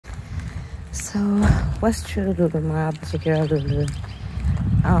So, what's true, Lulu Mob? It's your girl, Lulu.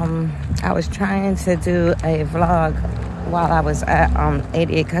 I was trying to do a vlog while I was at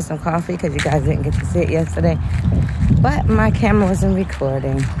 88 Custom Coffee because you guys didn't get to see it yesterday. But my camera wasn't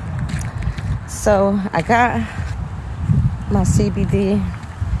recording. So, I got my CBD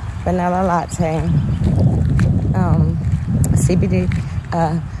vanilla latte. CBD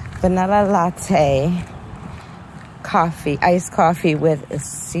vanilla latte coffee, iced coffee with a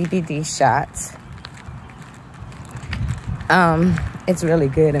CBD shot. It's really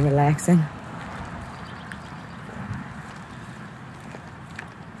good and relaxing.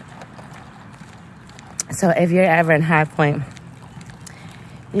 So if you're ever in High Point,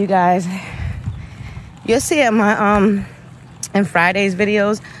 you guys, you'll see it in my in Friday's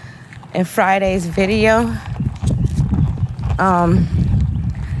videos. In Friday's video,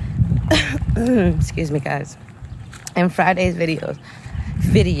 excuse me, guys. In Friday's video,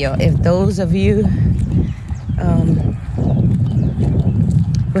 if those of you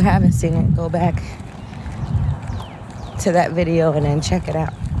who haven't seen it, go back to that video and then check it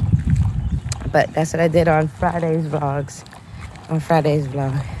out. But that's what I did on Friday's vlogs. On Friday's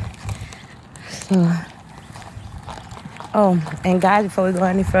vlog. So, oh, and guys, before we go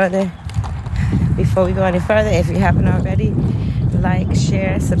any further, if you haven't already, like,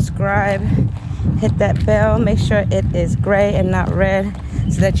 share, subscribe, hit that bell. Make sure it is gray and not red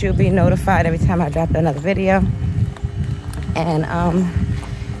so that you'll be notified every time I drop another video. And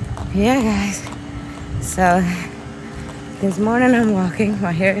yeah, guys, so this morning I'm walking.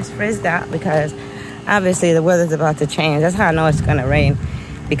 My hair is frizzed out because obviously the weather's about to change. That's how I know it's gonna rain,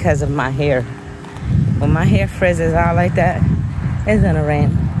 because of my hair. When my hair frizzes out like that, it's gonna rain.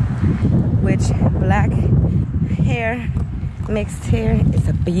 Which black hair, mixed hair, is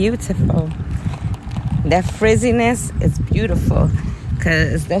beautiful. That frizziness is beautiful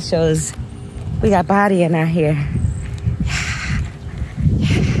because that shows we got body in our hair.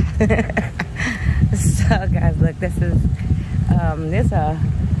 So guys, look, this is this a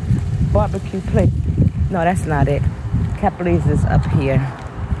barbecue place. No, that's not it. Capri's is up here.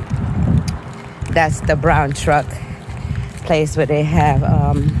 That's the brown truck place where they have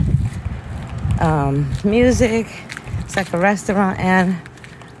music. It's like a restaurant and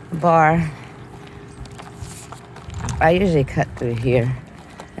a bar. I usually cut through here.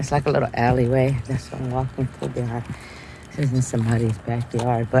 It's like a little alleyway. That's what I'm walking through behind. This isn't somebody's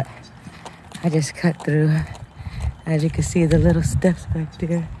backyard, but I just cut through. As you can see, the little steps back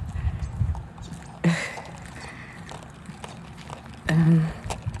there.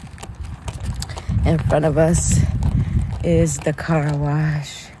 In front of us is the car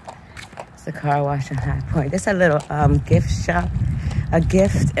wash. It's the car wash in High Point. There's a little gift shop, a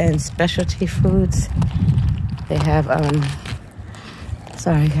gift and specialty foods. They have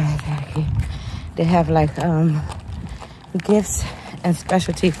sorry guys, they have like gifts and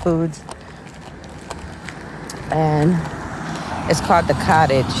specialty foods, and it's called the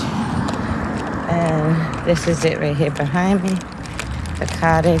Cottage. And this is it right here behind me, the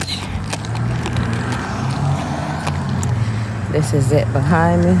Cottage. This is it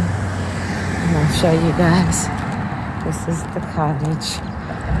behind me, and I'll show you guys. This is the Cottage.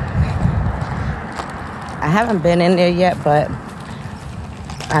 I haven't been in there yet, but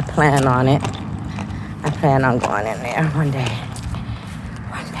I plan on it. I plan on going in there one day.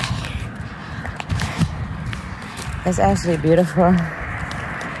 One day. It's actually beautiful.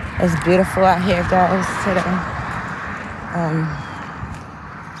 It's beautiful out here, guys, today.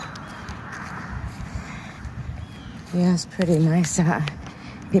 Yeah, it's pretty nice out.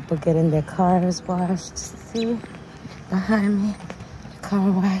 People getting their cars washed. See? Behind me, car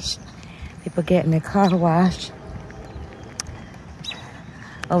wash. People getting their car washed.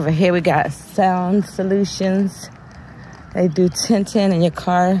 Over here we got sound solutions. They do tinting in your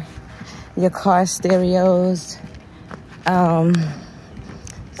car stereos. So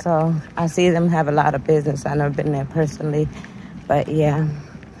I see them have a lot of business. I've never been there personally, but yeah.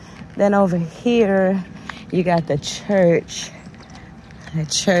 Then over here you got the church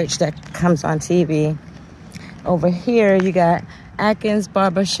that comes on TV. Over here you got Atkins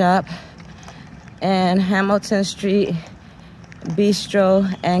Barbershop and Hamilton Street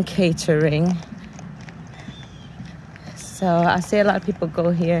Bistro and Catering. So I see a lot of people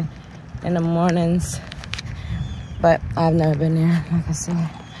go here in the mornings, but I've never been there, like I said.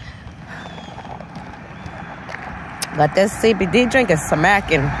 But this CBD drink is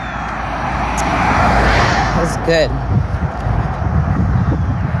smacking. It's good.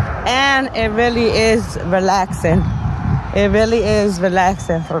 And it really is relaxing. It really is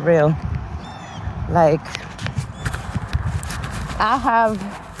relaxing, for real. Like, I have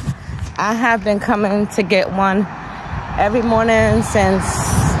I have been coming to get one every morning since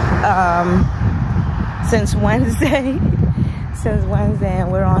Wednesday. Since Wednesday,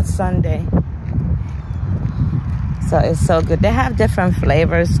 and we're on Sunday. So it's so good. They have different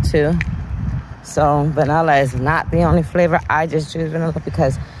flavors too. So vanilla is not the only flavor. I just choose vanilla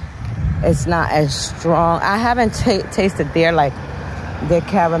because it's not as strong. I haven't tasted their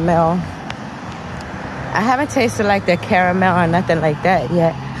caramel. I haven't tasted like their caramel or nothing like that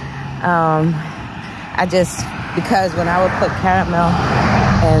yet. I just, because when I would put caramel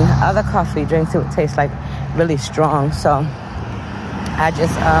in other coffee drinks, it would taste like really strong. So I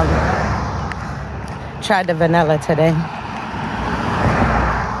just tried the vanilla today.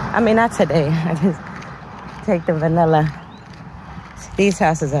 I mean, not today. I just take the vanilla. These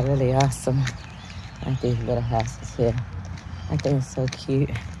houses are really awesome. Like these little houses here. I think it's so cute.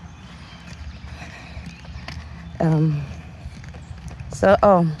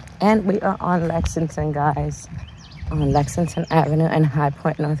 And we are on Lexington, guys. On Lexington Avenue in High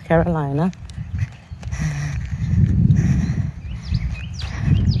Point, North Carolina.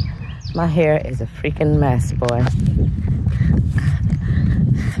 My hair is a freaking mess, boy.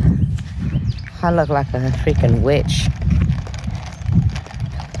 I look like a freaking witch.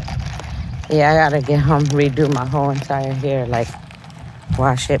 Yeah, I gotta get home, redo my whole entire hair, like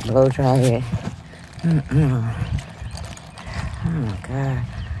wash it, blow dry it. Oh my God,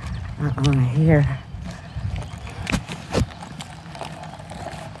 my own hair.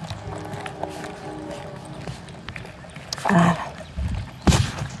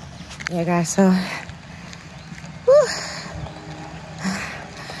 Yeah, guys, so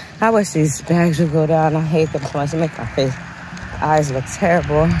I wish these bags would go down. I hate them so much. They make my eyes look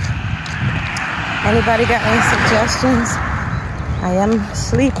terrible. Anybody got any suggestions? I am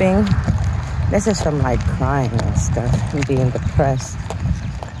sleeping. This is from like crying and stuff and being depressed.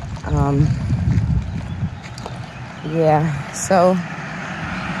 Yeah, so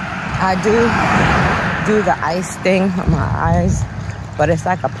I do the ice thing on my eyes, but it's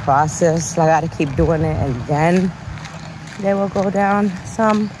like a process. So I gotta keep doing it and then they will go down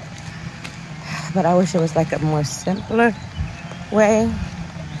some. But I wish it was like a more simpler way.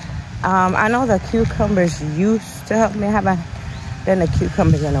 I know the cucumbers used to help me. I haven't done the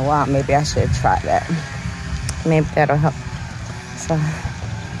cucumbers in a while. Maybe I should try that. Maybe that'll help. So,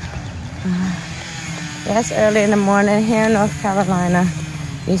 yeah, it's early in the morning here in North Carolina.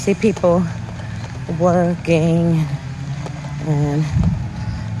 You see people working, and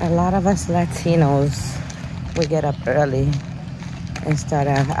a lot of us Latinos, we get up early and start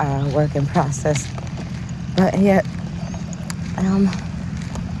our working process. But yet,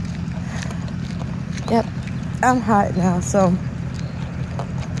 yep, I'm hot now, so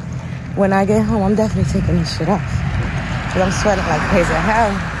when I get home, I'm definitely taking this shit off. Because I'm sweating like crazy. I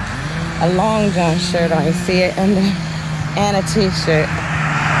have a long john shirt on, you see it, and a t-shirt,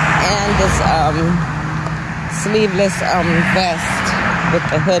 and this sleeveless vest with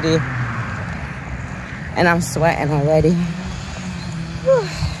the hoodie. And I'm sweating already. Whew.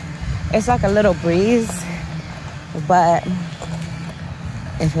 It's like a little breeze, but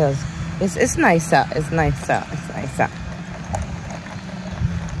it feels, it's nice out. It's nice out. It's nice out.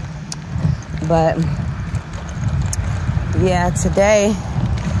 But yeah, today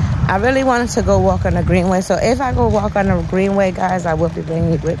I really wanted to go walk on the Greenway. So if I go walk on the Greenway, guys, I will be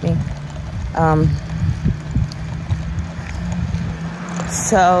bringing you with me.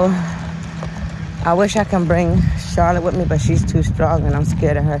 So I wish I can bring Charlotte with me, but she's too strong and I'm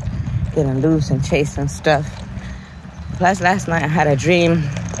scared of her getting loose and chasing stuff. Plus last night I had a dream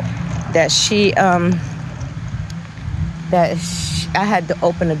that I had to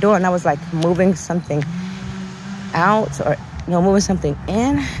open the door and I was like moving something out, or no, moving something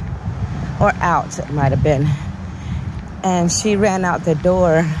in or out, it might have been. And she ran out the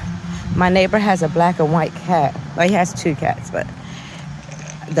door. My neighbor has a black and white cat. Well, he has two cats, but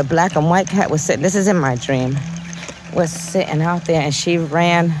the black and white cat was sitting, this is in my dream, was sitting out there, and she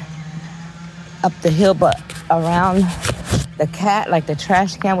ran up the hill but around the cat, like the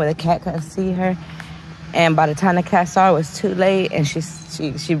trash can where the cat couldn't see her. And by the time the cat saw her, it was too late, and she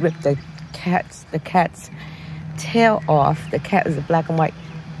ripped the cat's tail off. The cat is a black and white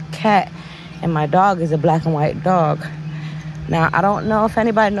cat, and my dog is a black and white dog. Now, I don't know if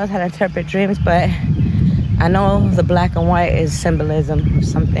anybody knows how to interpret dreams, but I know the black and white is symbolism of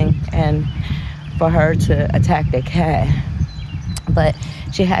something, and for her to attack the cat. But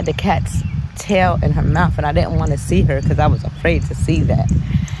she had the cat's tail in her mouth, and I didn't want to see her because I was afraid to see that.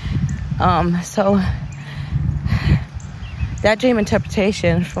 So that dream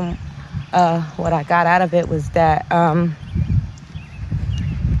interpretation, from what I got out of it, was that I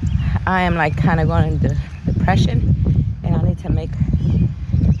I am like kind of going into depression, and I need to make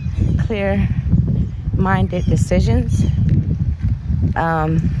clear-minded decisions.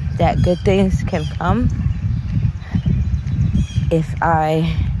 That good things can come if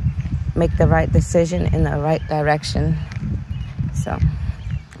I make the right decision in the right direction. So,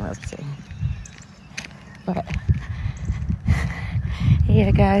 let's see. But,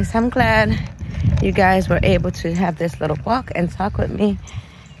 yeah, guys, I'm glad you guys were able to have this little walk and talk with me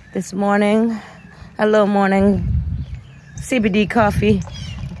this morning. A little morning CBD coffee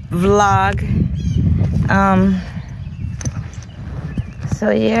vlog. So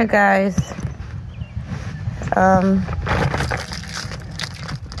yeah, guys,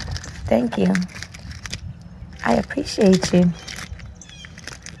 thank you. I appreciate you,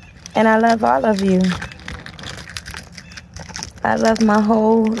 and I love all of you. I love my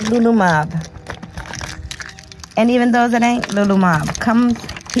whole Lulu mob, and even those that ain't Lulu mob, come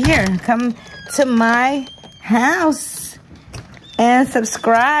here, come to my house and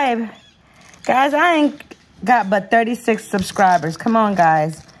subscribe. Guys, I ain't got but 36 subscribers. Come on,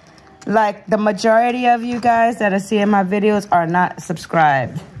 guys. Like, the majority of you guys that are seeing my videos are not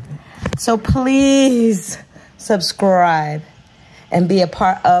subscribed. So please subscribe and be a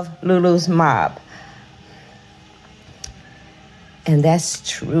part of Lulu's mob. And that's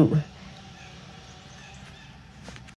true.